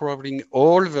discovering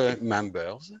all the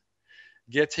members.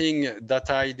 Getting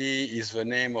data ID is the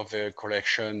name of the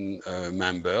collection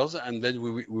members, and then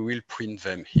we will print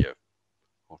them here.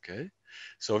 Okay,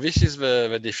 so this is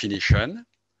the definition.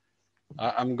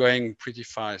 I'm going pretty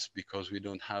fast because we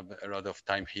don't have a lot of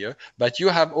time here, but you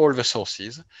have all the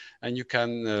sources and you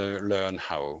can learn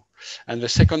how. And the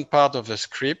second part of the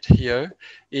script here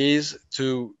is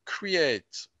to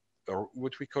create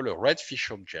what we call a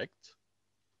Redfish object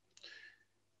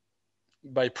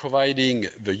by providing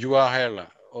the URL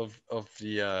of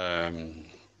the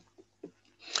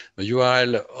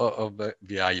URL of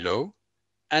the iLO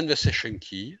and the session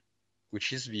key,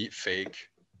 which is the fake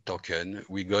token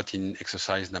we got in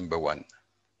exercise number 1.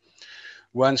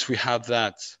 Once we have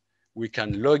that, we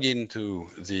can log into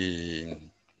the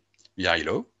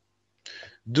iLO,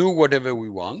 do whatever we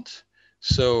want.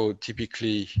 So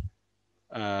typically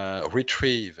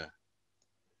retrieve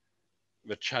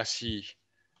the chassis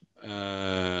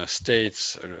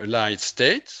states, light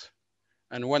state.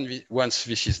 And once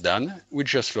this is done, we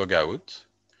just log out,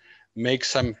 make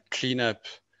some cleanup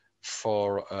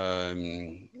for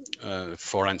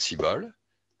Ansible,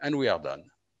 and we are done.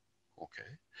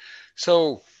 Okay.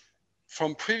 So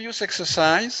from previous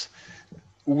exercise,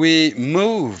 we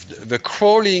moved the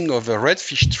crawling of the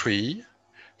Redfish tree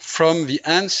from the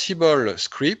Ansible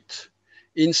script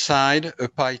inside a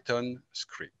Python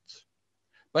script.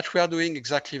 But we are doing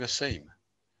exactly the same,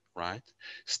 right?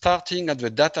 Starting at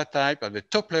the data type, at the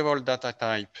top level data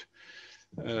type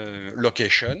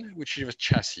location, which is the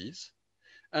chassis.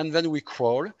 And then we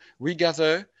crawl, we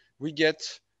gather, we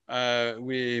get,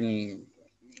 we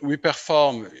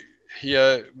perform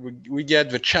here, we get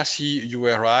the chassis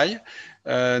URI,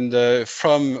 And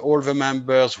from all the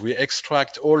members, we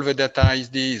extract all the data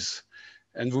IDs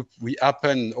and we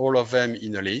append all of them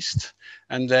in a list.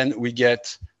 And then we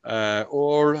get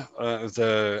all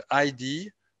the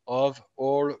ID of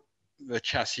all the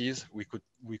chassis we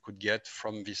could get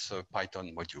from this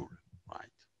Python module, right?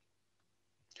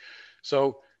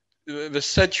 So the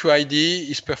setuid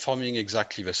is performing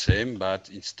exactly the same, but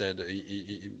instead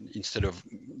of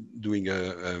doing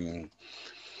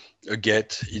a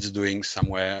get, it's doing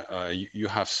somewhere. You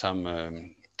have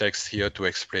some text here to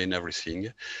explain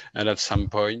everything, and at some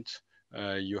point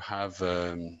you have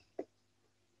the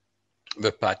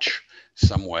patch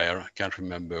somewhere. Can't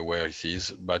remember where it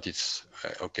is, but it's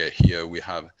okay. Here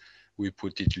we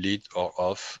put it lit or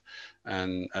off,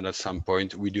 and at some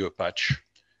point we do a patch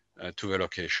to the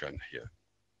location here.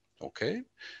 Okay,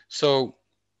 so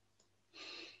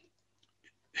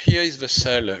here is the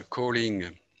cell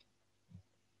calling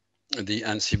the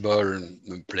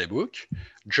Ansible playbook.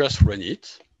 Just run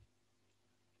it,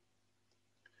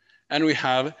 and we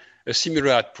have a similar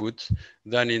output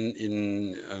than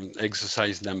in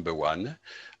exercise number 1.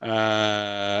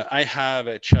 I have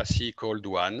a chassis called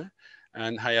 1,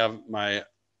 and I have my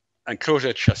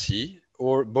enclosure chassis,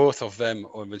 or both of them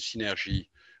on the synergy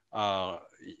are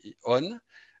on.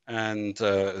 And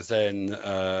then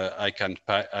I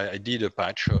did a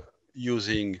patch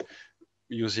using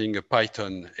a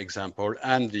Python example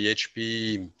and the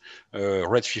HPE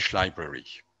Redfish library.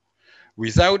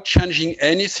 Without changing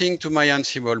anything to my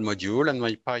Ansible module and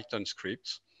my Python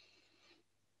scripts,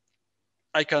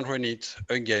 I can run it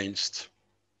against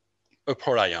a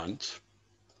client.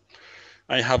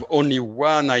 I have only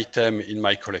one item in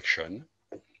my collection,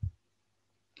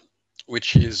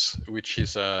 which is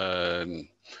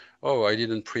oh, I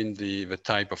didn't print the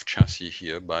type of chassis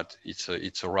here, but it's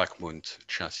a rack mount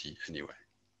chassis anyway.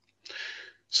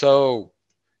 So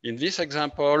in this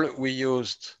example, we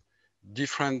used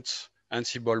different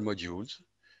Ansible modules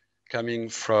coming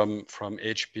from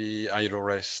HPE iLO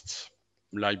REST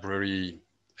library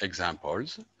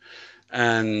examples.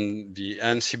 And the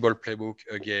Ansible playbook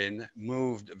again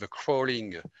moved the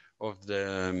crawling of the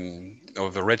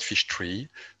Redfish tree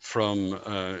from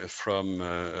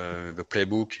the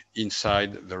playbook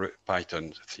inside the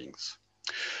Python things.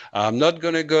 I'm not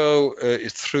going to go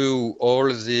through all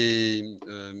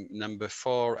the number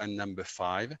 4 and number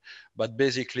 5, but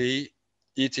basically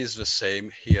it is the same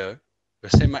here, the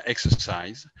same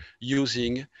exercise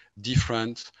using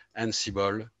different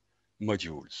Ansible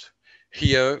modules.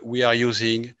 Here we are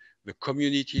using the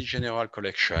community general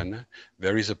collection.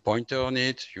 There is a pointer on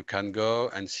it. You can go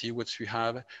and see what we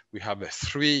have. We have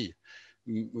 3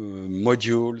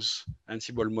 modules,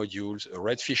 Ansible modules, a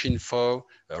Redfish info,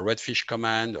 a Redfish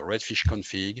command, a Redfish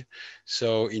config.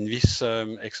 So in this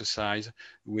exercise,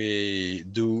 we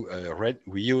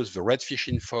use the Redfish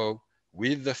info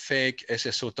with the fake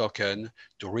SSO token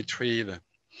to retrieve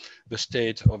the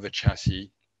state of the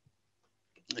chassis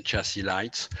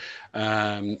lights.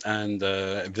 And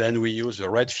then we use the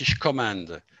Redfish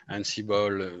command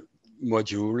Ansible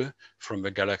module from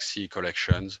the Galaxy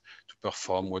collections to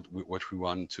perform what we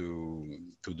want to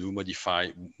do,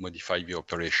 modify the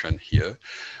operation here.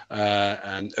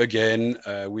 And again,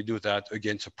 we do that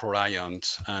against a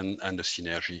client and the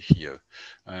synergy here.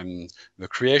 The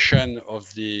creation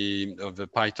of the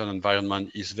Python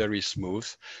environment is very smooth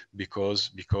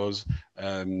because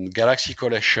Galaxy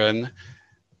collection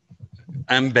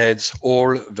embeds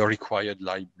all the required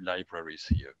libraries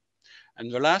here. And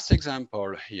the last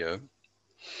example here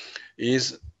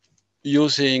is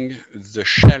using the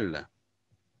shell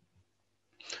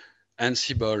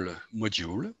Ansible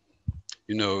module.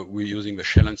 You know, we're using the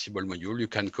shell Ansible module. You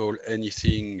can call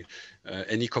anything,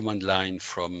 any command line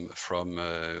from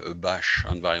a bash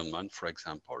environment, for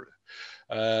example.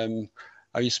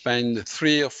 I spend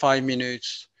 3 or 5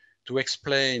 minutes to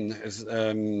explain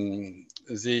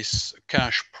this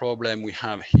cache problem we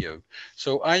have here.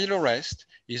 So iLO REST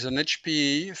is an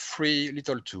HPE free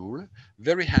little tool,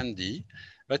 very handy,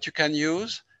 that you can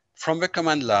use from the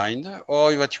command line,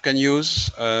 or that you can use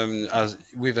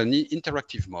with an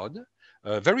interactive mode.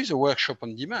 There is a workshop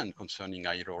on demand concerning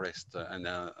iLO REST, and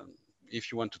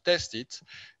if you want to test it,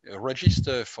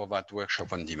 register for that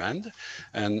workshop on demand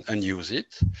and use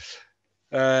it.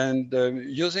 And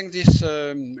using this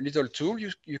little tool,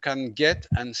 you can get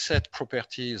and set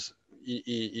properties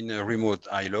in a remote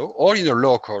iLO or in a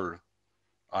local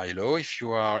iLO. If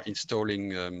you are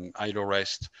installing iLO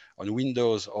REST on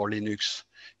Windows or Linux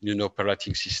in an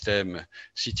operating system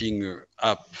sitting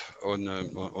up on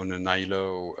an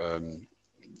iLO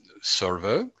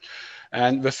server.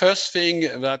 And the first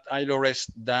thing that iLO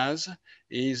REST does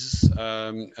is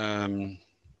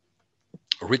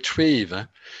retrieve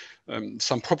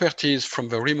some properties from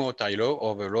the remote iLO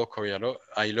or the local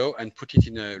iLO and put it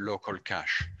in a local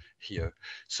cache here.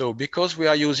 So because we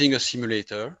are using a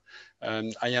simulator,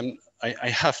 I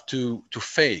have to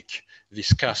fake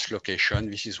this cache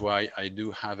location. This is why I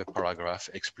do have a paragraph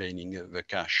explaining the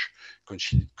cache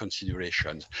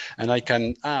considerations. And I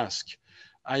can ask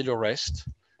iLO REST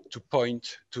to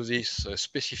point to this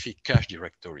specific cache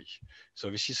directory. So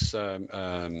this is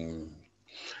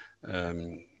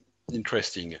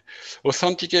interesting.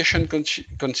 Authentication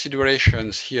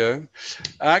considerations here.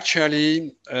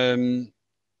 Actually,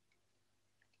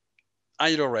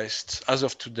 iLO REST, as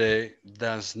of today,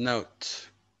 does not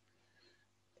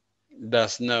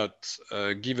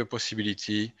give a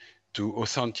possibility to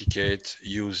authenticate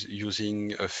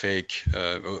using a fake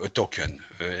a token,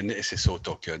 an SSO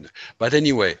token. But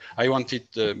anyway, I wanted,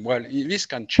 well, this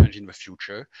can change in the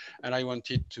future, and I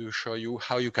wanted to show you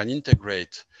how you can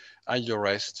integrate iLO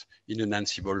REST in an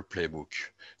Ansible playbook.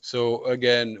 So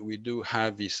again, we do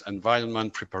have this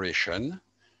environment preparation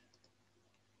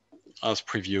as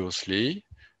previously.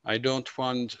 I don't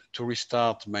want to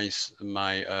restart my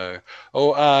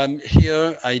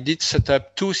here I did set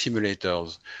up two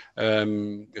simulators, a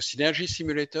Synergy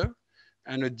simulator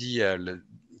and a DL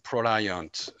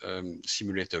ProLiant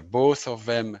simulator. Both of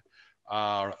them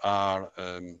are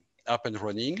up and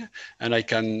running, and I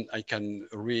can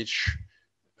reach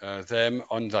them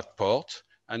on that port,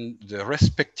 and the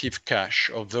respective cache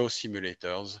of those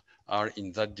simulators are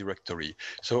in that directory.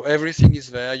 So everything is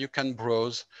there. You can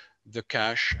browse the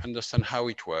cache, understand how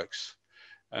it works.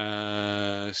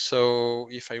 So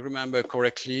if I remember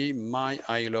correctly, my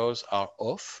iLOs are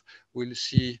off. We'll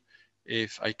see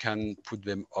if I can put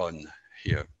them on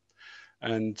here.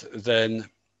 And then,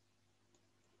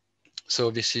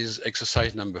 so this is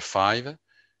exercise number 5.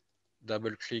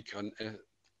 Double click on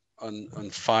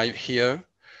 5 here.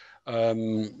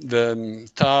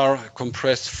 The tar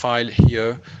compressed file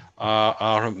here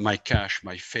are my cache,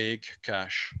 my fake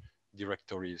cache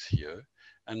directories here,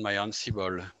 and my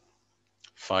Ansible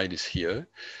file is here.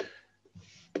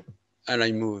 And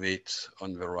I move it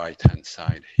on the right-hand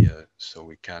side here so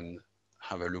we can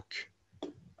have a look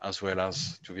as well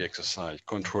as to the exercise.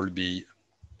 Control B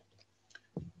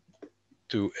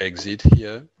to exit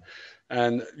here.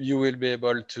 And you will be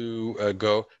able to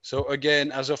go. So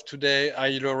again, as of today,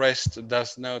 iLO REST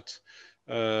does not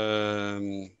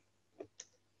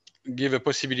give a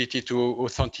possibility to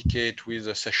authenticate with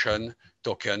a session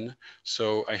token.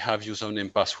 So I have username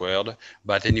and password.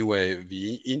 But anyway,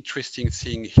 the interesting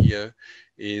thing here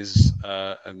is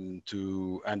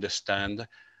to understand,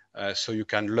 so you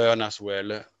can learn as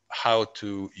well how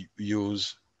to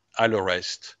use iLO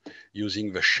REST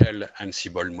using the shell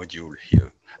Ansible module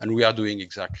here. And we are doing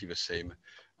exactly the same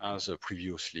as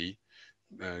previously,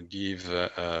 give,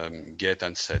 get,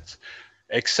 and set.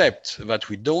 Except that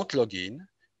we don't log in,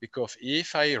 because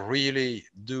if I really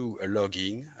do a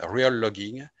logging, a real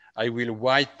logging, I will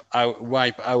wipe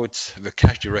out the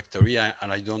cache directory, and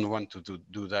I don't want to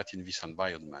do that in this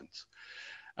environment.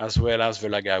 As well as the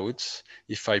logouts.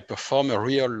 If I perform a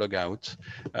real logout,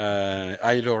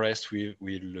 iLO REST will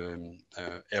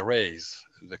erase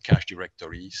the cache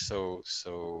directory. So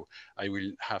I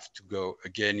will have to go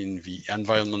again in the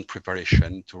environment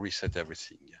preparation to reset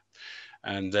everything.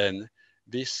 And then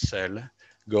this cell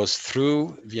goes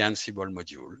through the Ansible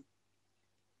module.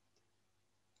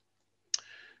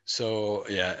 So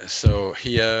yeah, so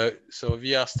here, so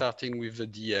we are starting with the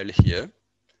DL here.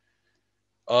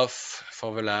 Off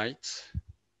for the light.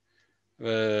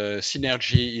 The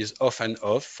Synergy is off and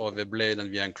off for the blade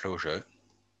and the enclosure.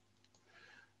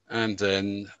 And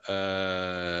then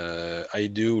I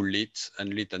do lit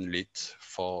and lit and lit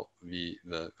for the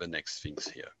next things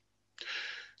here.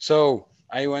 So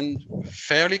I went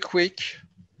fairly quick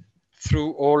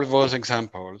through all those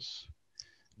examples,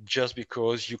 just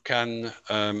because you can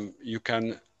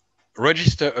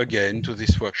register again to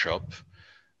this workshop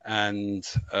and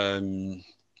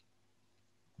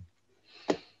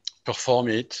perform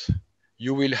it.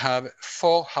 You will have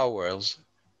 4 hours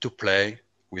to play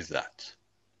with that.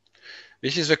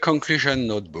 This is a conclusion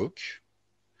notebook,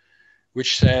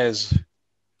 which says,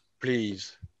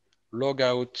 please log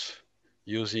out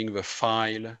using the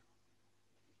file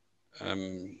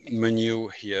menu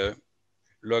here.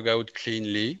 Log out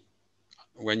cleanly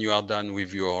when you are done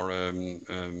with your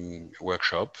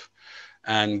workshop,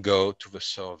 and go to the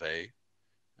survey.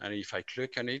 And if I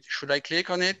click on it, should I click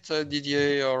on it,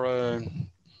 Didier or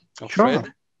sure,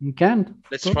 Fred? you can.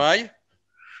 Let's try.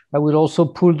 I will also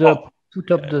pull the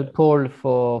put up the poll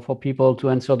for people to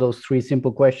answer those 3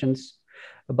 simple questions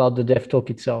about the dev talk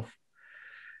itself.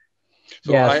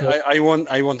 So I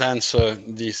won't answer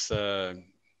this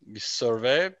this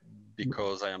survey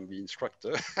because I am the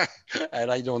instructor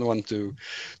and I don't want to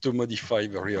modify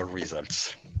the real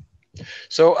results.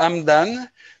 So I'm done,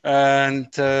 and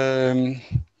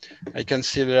I can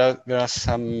see there are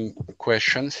some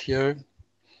questions here.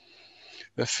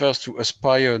 The first, to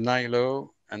aspire an iLO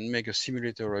and make a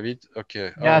simulator of it.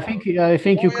 Okay. Yeah, I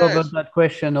think you covered that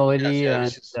question already.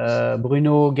 Yes.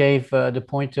 Bruno gave the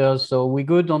pointers, so we're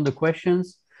good on the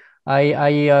questions.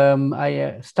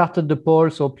 I started the poll,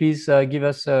 so please give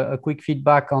us a quick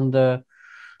feedback on the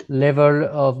level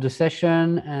of the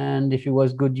session and if it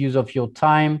was good use of your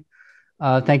time.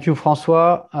 Thank you,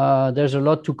 Francois. There's a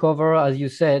lot to cover, as you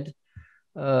said.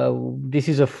 This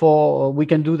is we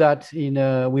can do that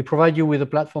we provide you with a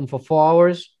platform for 4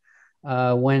 hours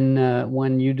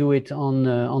when you do it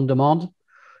on demand.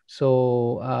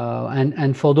 So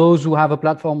and for those who have a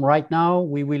platform right now,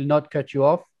 we will not cut you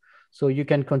off. So you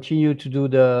can continue to do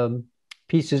the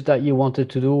pieces that you wanted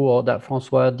to do or that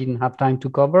Francois didn't have time to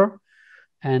cover,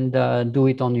 and do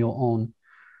it on your own.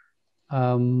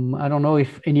 I don't know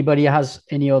if anybody has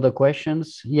any other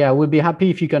questions. Yeah, we'll be happy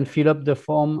if you can fill up the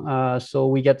form so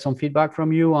we get some feedback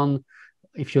from you on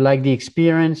if you like the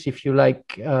experience, if you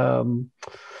like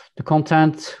the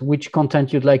content, which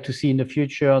content you'd like to see in the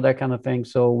future, that kind of thing,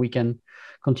 so we can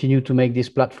continue to make this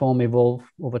platform evolve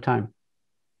over time.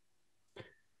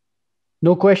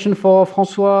 No question for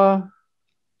Francois,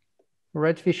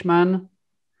 Redfish man?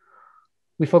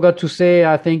 We forgot to say,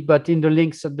 I think, but in the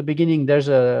links at the beginning, there's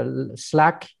a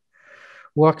Slack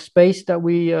workspace that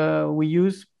we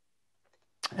use.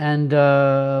 And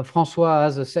Francois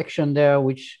has a section there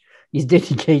which is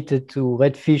dedicated to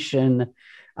Redfish and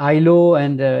iLO,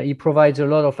 and he provides a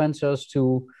lot of answers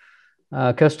to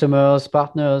customers,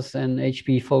 partners, and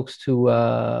HPE folks to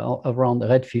around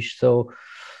Redfish. So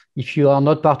if you are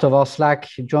not part of our Slack,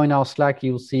 join our Slack.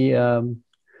 You'll see,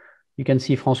 you can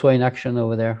see Francois in action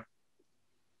over there.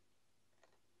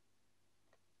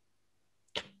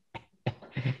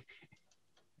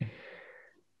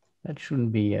 That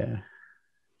shouldn't be,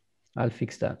 I'll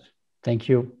fix that. Thank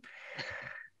you.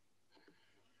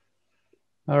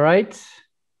 All right.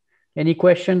 Any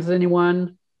questions,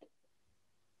 anyone?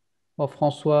 For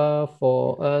Francois,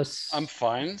 for us? I'm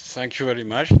fine. Thank you very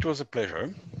much. It was a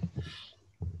pleasure.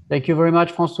 Thank you very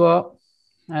much, Francois.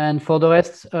 And for the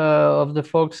rest of the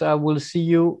folks, I will see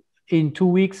you in 2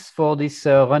 weeks for this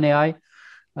Run AI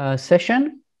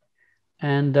session.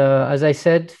 And as I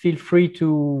said, feel free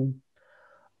to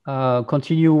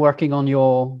continue working on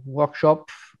your workshop.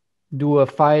 Do a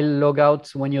file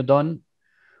logout when you're done.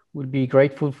 We'll be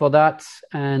grateful for that.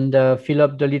 And fill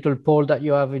up the little poll that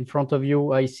you have in front of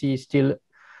you. I see still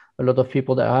a lot of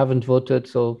people that haven't voted,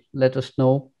 so let us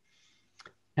know.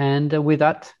 And with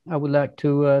that, I would like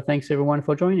to thanks everyone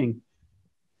for joining.